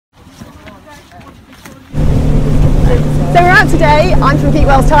out today. I'm from Keep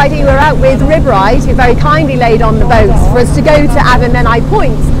Wells Tidy. We're out with RibRide, who very kindly laid on the boats for us to go to Abermenai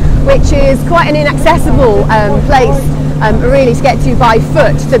Point, which is quite an inaccessible place really to get to by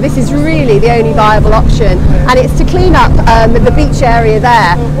foot. So this is really the only viable option, and it's to clean up the beach area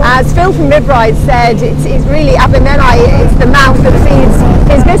there. As Phil from RibRide said, it's really Abermenai is the mouth that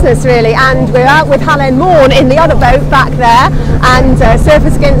feeds his business really, and we're out with Halen in the other boat back there, and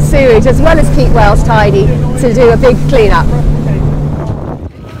Surfers Against Sewage as well as Keep Wells Tidy to do a big clean up.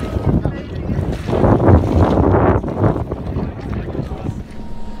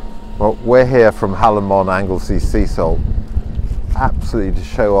 Well, we're here from Halen, Anglesey Socialmedia, absolutely to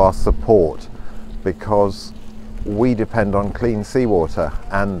show our support, because we depend on clean seawater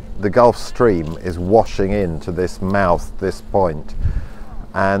and the Gulf Stream is washing into this mouth, this point,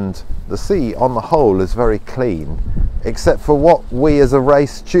 and the sea on the whole is very clean except for what we as a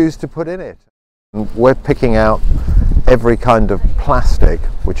race choose to put in it. And we're picking out every kind of plastic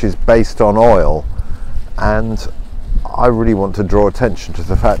which is based on oil, and I really want to draw attention to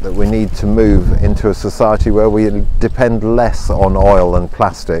the fact that we need to move into a society where we depend less on oil and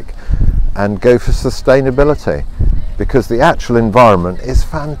plastic and go for sustainability, because the actual environment is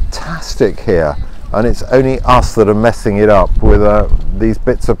fantastic here and it's only us that are messing it up with these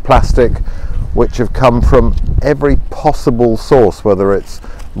bits of plastic which have come from every possible source, whether it's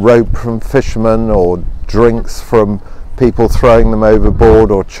rope from fishermen or drinks from people throwing them overboard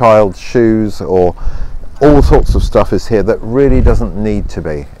or child shoes, or all sorts of stuff is here that really doesn't need to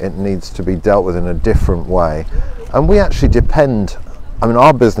be. It needs to be dealt with in a different way. And we actually depend, I mean,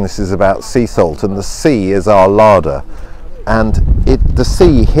 our business is about sea salt and the sea is our larder, and the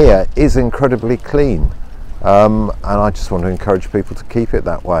sea here is incredibly clean. And I just want to encourage people to keep it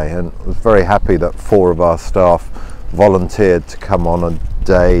that way, and I was very happy that 4 of our staff volunteered to come on a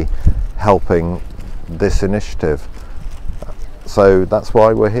day helping this initiative. So that's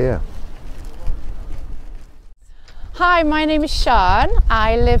why we're here. Hi, my name is Sian.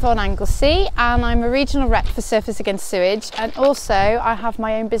 I live on Anglesey and I'm a regional rep for Surfers Against Sewage, and also I have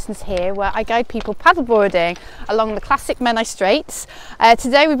my own business here where I guide people paddleboarding along the classic Menai Straits.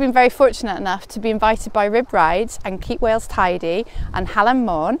 Today we've been very fortunate enough to be invited by RibRide and Keep Wales Tidy and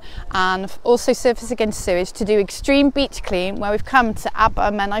Halen and also Surfers Against Sewage to do extreme beach clean, where we've come to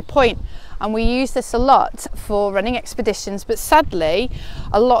Abermenai Point. And we use this a lot for running expeditions, but sadly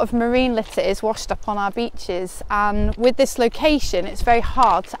a lot of marine litter is washed up on our beaches, and with this location it's very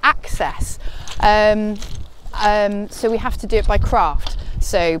hard to access, so we have to do it by craft.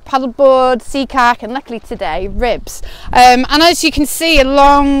 So paddleboard, sea kayak, and luckily today ribs. And as you can see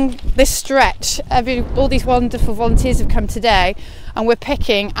along this stretch, all these wonderful volunteers have come today and we're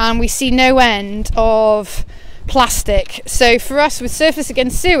picking, and we see no end of plastic. So for us with Surfers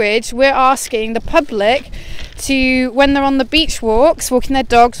Against Sewage, we're asking the public to, when they're on the beach walks, walking their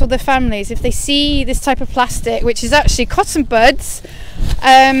dogs or their families, if they see this type of plastic, which is actually cotton buds,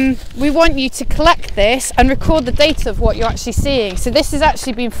 we want you to collect this and record the data of what you're actually seeing. So this is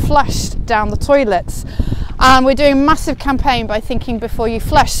actually being flushed down the toilets, and we're doing a massive campaign by thinking before you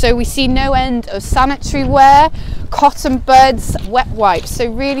flush. So we see no end of sanitary ware, cotton buds, wet wipes,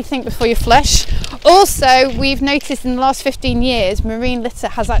 so really think before you flush. Also, we've noticed in the last 15 years marine litter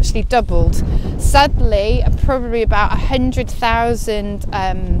has actually doubled. Sadly, probably about 100,000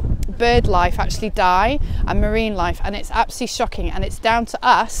 bird life actually die, and marine life, and it's absolutely shocking, and it's down to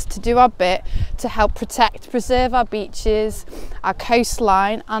us to do our bit to help preserve our beaches, our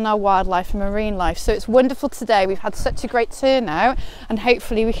coastline and our wildlife and marine life. So it's wonderful today, we've had such a great turnout, and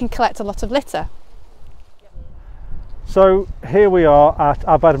hopefully we can collect a lot of litter. So here we are at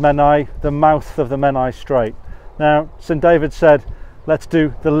Abermenai, the mouth of the Menai Strait. Now, St David said, let's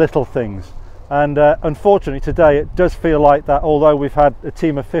do the little things. And unfortunately today it does feel like that, although we've had a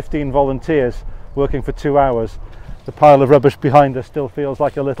team of 15 volunteers working for 2 hours, the pile of rubbish behind us still feels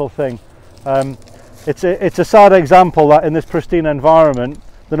like a little thing. It's a sad example that in this pristine environment,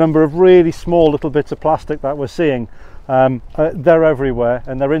 the number of really small little bits of plastic that we're seeing, they're everywhere,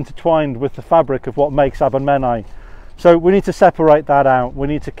 and they're intertwined with the fabric of what makes Abermenai. So we need to separate that out. We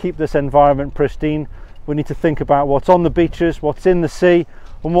need to keep this environment pristine. We need to think about what's on the beaches, what's in the sea,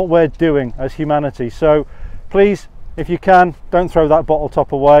 and what we're doing as humanity. So please, if you can, don't throw that bottle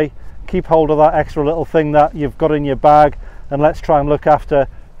top away. Keep hold of that extra little thing that you've got in your bag, and let's try and look after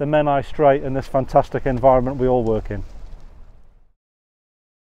the Menai Strait and this fantastic environment we all work in.